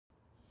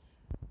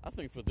I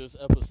think for this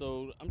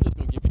episode, I'm just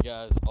gonna give you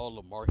guys all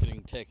the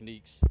marketing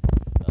techniques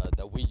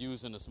that we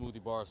use in the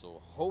smoothie bar.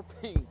 So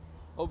hoping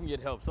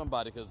it helps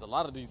somebody because a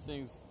lot of these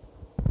things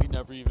we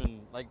never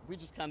even like. We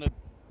just kind of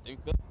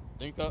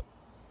think up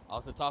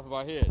off the top of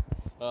our heads.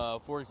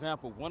 For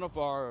example, one of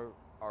our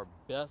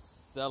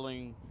best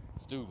selling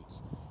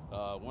students,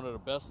 one of the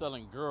best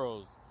selling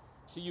girls,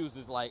 she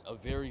uses like a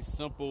very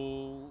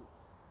simple,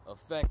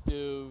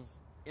 effective,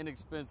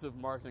 inexpensive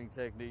marketing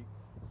technique.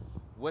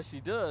 What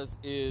she does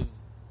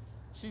is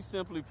she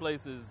simply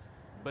places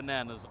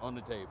bananas on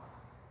the table.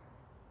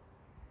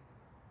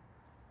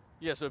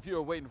 Yeah, so if you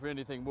were waiting for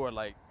anything more,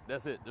 like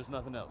that's it. There's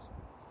nothing else.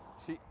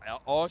 She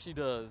all she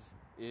does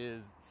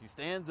is she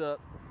stands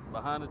up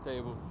behind the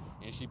table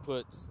and she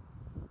puts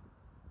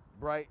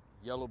bright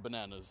yellow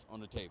bananas on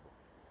the table.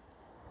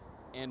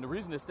 And the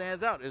reason it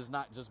stands out is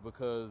not just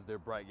because they're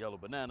bright yellow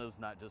bananas,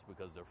 not just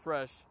because they're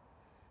fresh,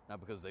 not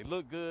because they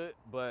look good,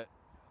 but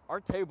our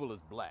table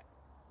is black.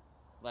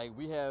 Like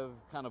we have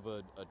kind of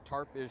a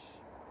tarpish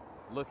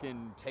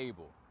looking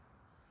table,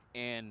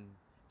 and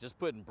just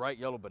putting bright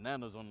yellow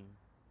bananas on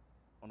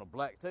a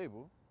black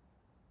table,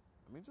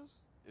 I mean,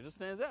 it just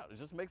stands out. It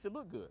just makes it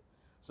look good.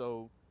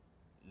 So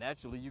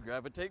naturally, you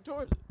gravitate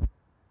towards it.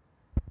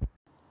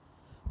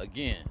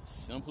 Again,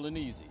 simple and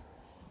easy.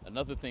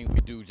 Another thing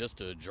we do just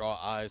to draw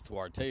eyes to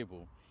our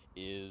table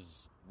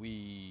is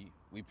we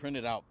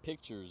printed out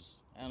pictures.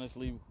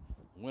 Honestly,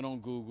 went on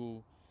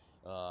Google,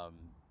 um,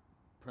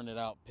 printed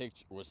out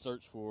picture or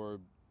searched for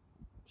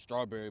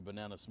strawberry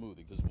banana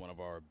smoothie because one of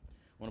our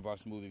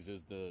smoothies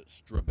is the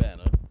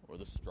Strabana or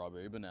the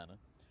strawberry banana.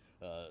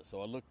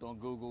 So I looked on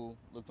Google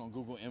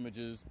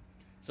Images,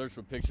 searched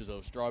for pictures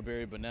of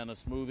strawberry banana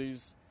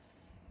smoothies,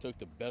 took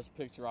the best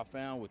picture I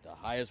found with the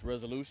highest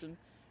resolution,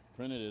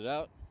 printed it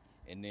out,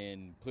 and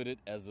then put it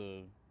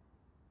in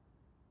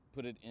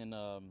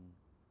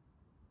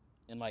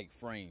like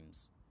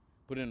frames,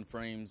 put it in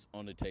frames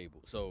on the table.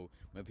 So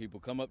when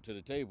people come up to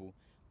the table,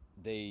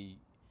 they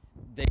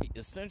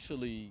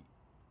essentially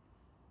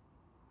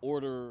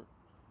order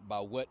by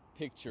what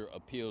picture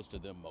appeals to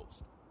them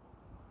most.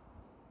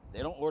 They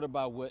don't order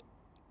by what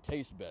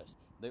tastes best.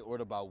 They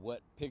order by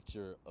what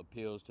picture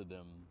appeals to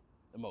them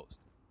the most.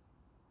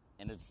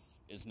 And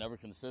it's never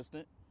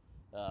consistent,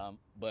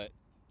 but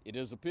it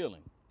is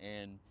appealing,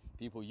 and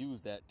people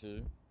use that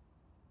to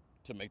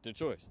make their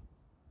choice.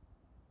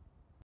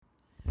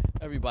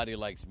 Everybody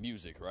likes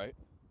music, right?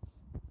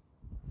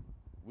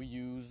 We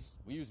use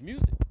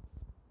music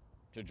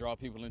to draw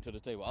people into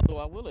the table. Although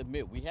I will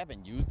admit we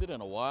haven't used it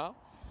in a while.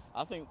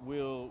 I think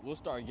we'll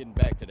start getting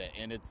back to that,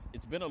 and it's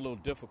been a little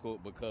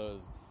difficult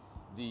because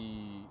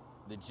the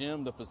the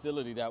gym, the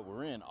facility that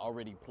we're in,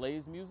 already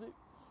plays music,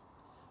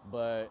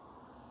 but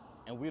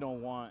and we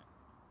don't want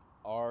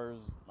our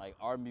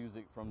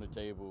music from the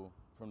table,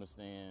 from the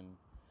stand,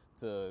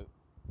 to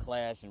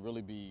clash and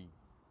really be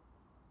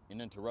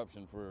an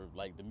interruption for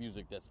like the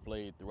music that's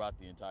played throughout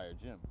the entire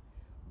gym.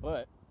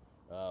 But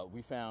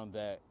we found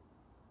that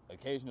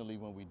occasionally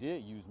when we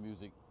did use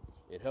music,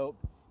 it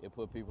helped. It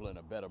put people in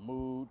a better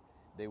mood.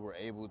 They were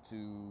able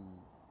to,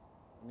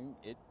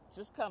 it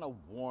just kind of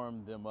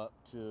warmed them up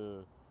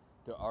to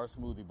our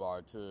smoothie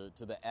bar, to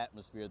the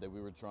atmosphere that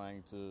we were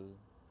trying to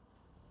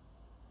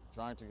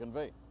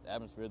convey, the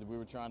atmosphere that we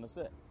were trying to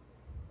set.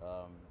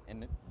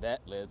 And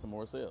that led to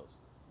more sales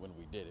when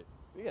we did it.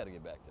 We got to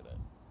get back to that.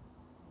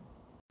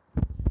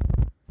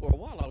 For a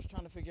while, I was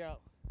trying to figure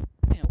out,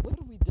 man, what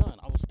have we done?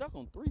 I was stuck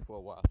on 3 for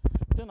a while.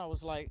 Then I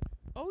was like,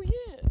 oh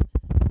yeah,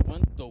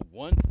 the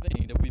one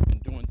thing that we've been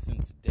doing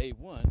since day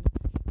one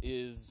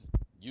is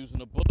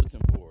using a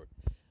bulletin board.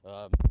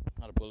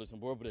 Not a bulletin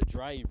board, but a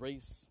dry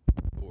erase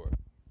board.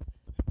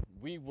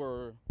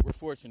 We're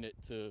fortunate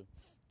to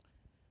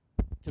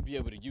be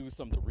able to use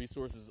some of the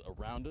resources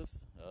around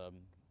us,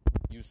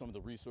 use some of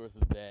the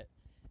resources that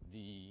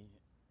the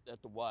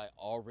Y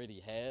already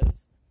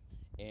has,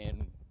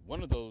 and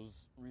one of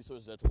those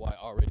resources that the Y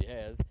already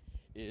has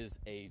is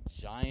a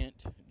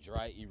giant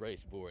dry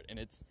erase board. And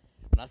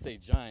when I say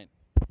giant,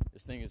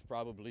 this thing is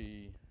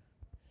probably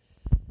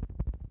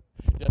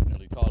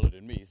definitely taller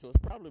than me. So it's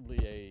probably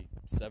a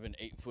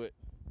 7-8 foot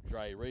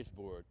dry erase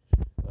board.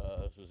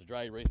 So it's a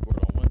dry erase board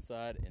on one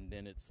side, and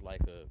then it's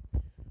like a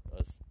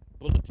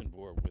bulletin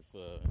board with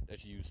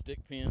that you use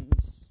stick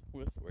pins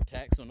with, or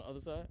tacks on the other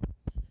side.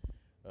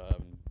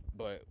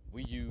 But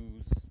we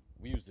use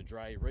the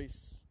dry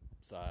erase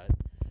side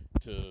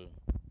to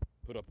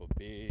put up a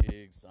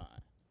big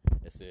sign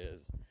that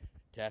says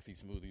Taffy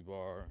Smoothie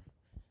Bar,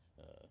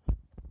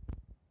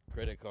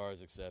 credit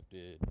cards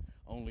accepted,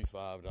 only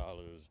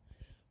 $5,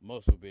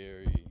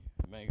 Muscleberry,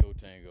 Mango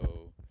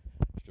Tango,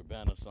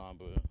 Strabana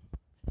Samba,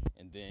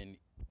 and then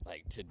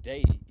like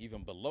today,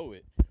 even below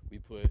it, we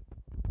put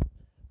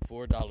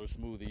 $4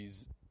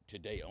 smoothies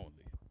today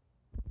only.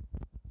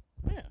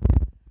 Yeah.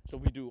 So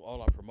we do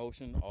all our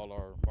promotion, all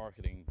our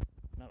marketing,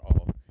 not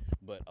all,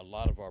 but a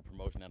lot of our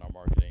promotion and our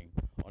marketing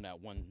on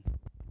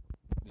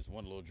this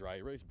one little dry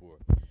erase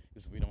board.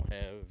 Because we don't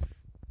have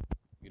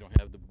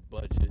the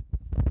budget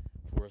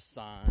for a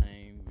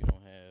sign. We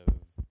don't have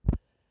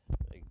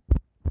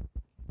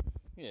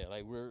yeah,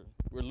 like we're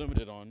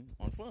limited on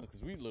funds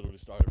because we literally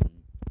started from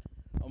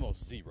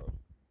almost zero.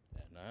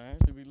 And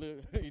actually,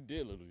 we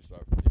did literally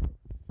start from zero.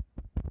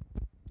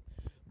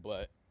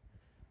 But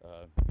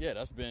yeah,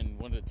 that's been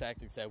one of the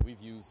tactics that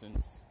we've used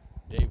since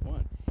day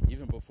one.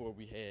 Even before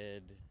we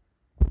had,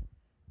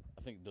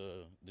 I think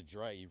the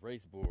dry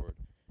erase board.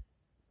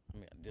 I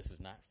mean, this is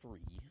not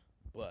free,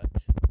 but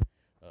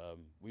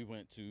we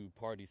went to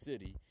Party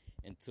City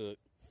and took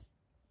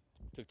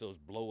those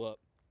blow up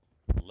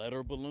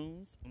letter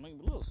balloons. I mean,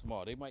 a little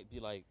small. They might be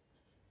like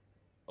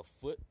a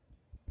foot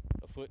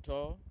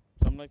tall,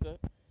 something like that.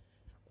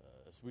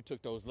 So we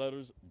took those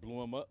letters, blew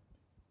them up.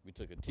 We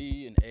took a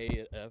T, an A,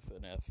 an F,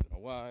 an F, and a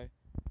Y,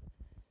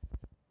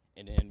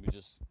 and then we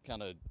just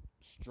kind of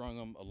strung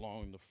them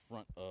along the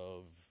front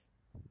of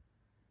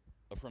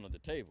the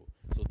table.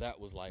 So that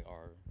was like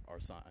our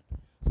sign.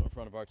 So in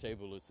front of our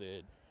table it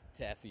said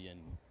taffy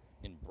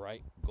in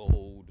bright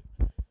gold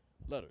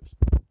letters.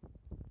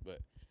 But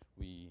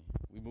we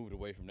moved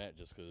away from that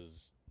just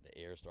because the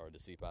air started to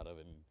seep out of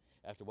it, and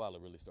after a while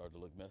it really started to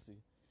look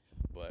messy.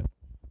 But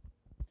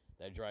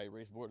that dry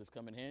erase board has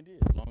come in handy.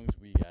 As long as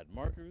we got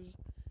markers,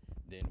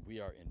 then we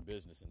are in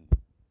business.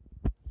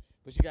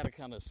 But you got to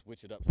kind of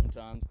switch it up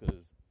sometimes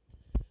because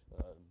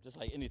just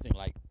like anything,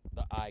 like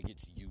the eye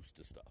gets used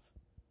to stuff.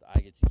 The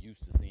eye gets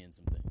used to seeing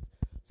some things.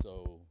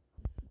 So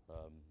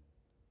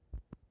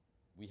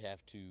we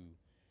have to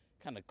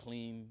kind of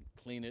clean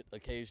it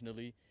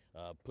occasionally.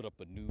 Put up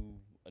a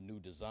new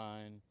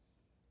design.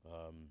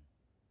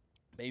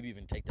 Maybe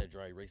even take that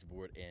dry erase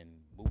board and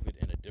move it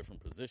in a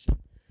different position.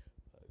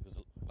 Because,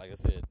 like I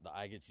said, the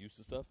eye gets used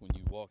to stuff. When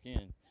you walk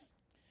in,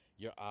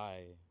 your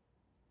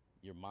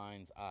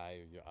mind's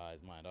eye, or your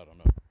eye's mind, I don't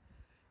know.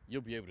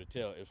 You'll be able to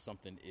tell if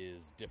something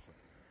is different.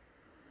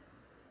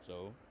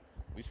 So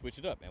we switch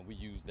it up and we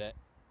use that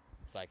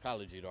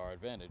psychology to our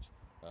advantage.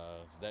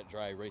 That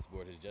dry erase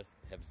board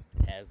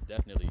has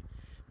definitely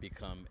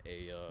become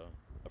a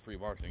free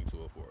marketing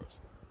tool for us.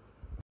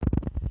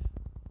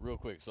 Real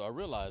quick, so I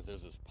realized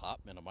there's this pop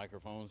in a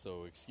microphone,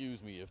 so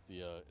excuse me if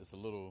it's a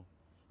little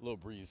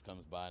breeze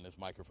comes by and this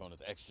microphone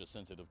is extra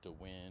sensitive to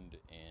wind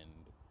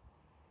and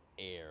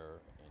air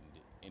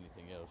and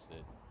anything else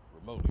that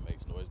remotely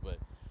makes noise. But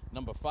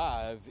number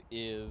 5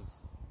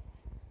 is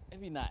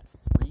maybe not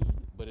free,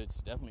 but it's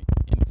definitely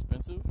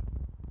inexpensive.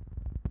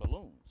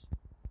 Balloons.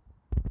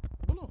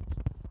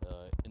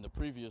 In the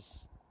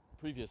previous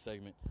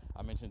segment,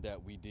 I mentioned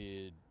that we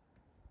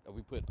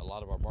put a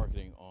lot of our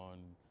marketing on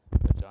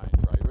a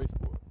giant dry erase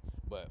board.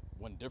 But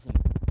one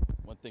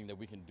thing that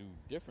we can do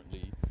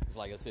differently is,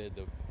 like I said,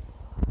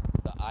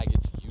 the eye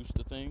gets used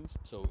to things.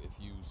 So if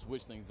you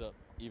switch things up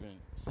even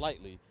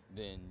slightly,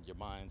 then your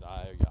mind's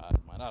eye or your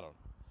eye's mind, I don't know,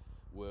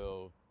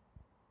 will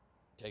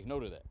take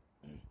note of that.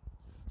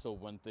 So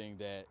one thing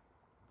that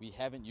we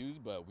haven't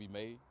used, but we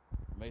may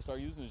start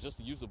using, is just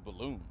the use of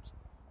balloons.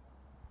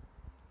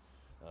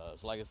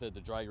 So like I said,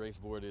 the dry erase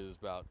board is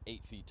about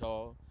 8 feet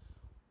tall.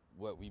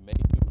 What we may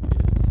do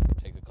is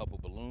take a couple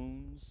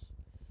balloons,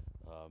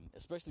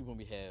 especially when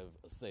we have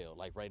a sale.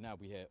 Like right now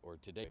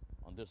today,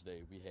 on this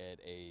day, we had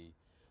a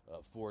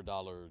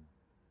 $4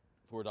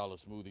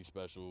 smoothie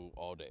special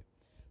all day.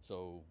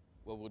 So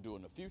what we'll do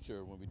in the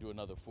future, when we do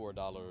another $4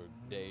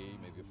 day,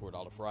 maybe a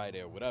 $4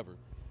 Friday or whatever,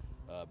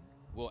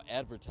 we'll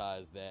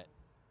advertise that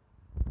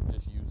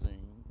just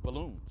using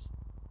balloons.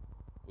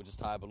 We'll just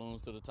tie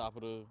balloons to the top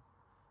of the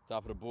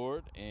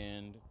board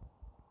and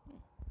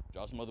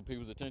draw some other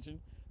people's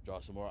attention, draw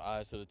some more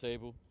eyes to the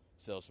table,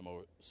 sell some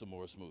more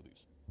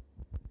smoothies.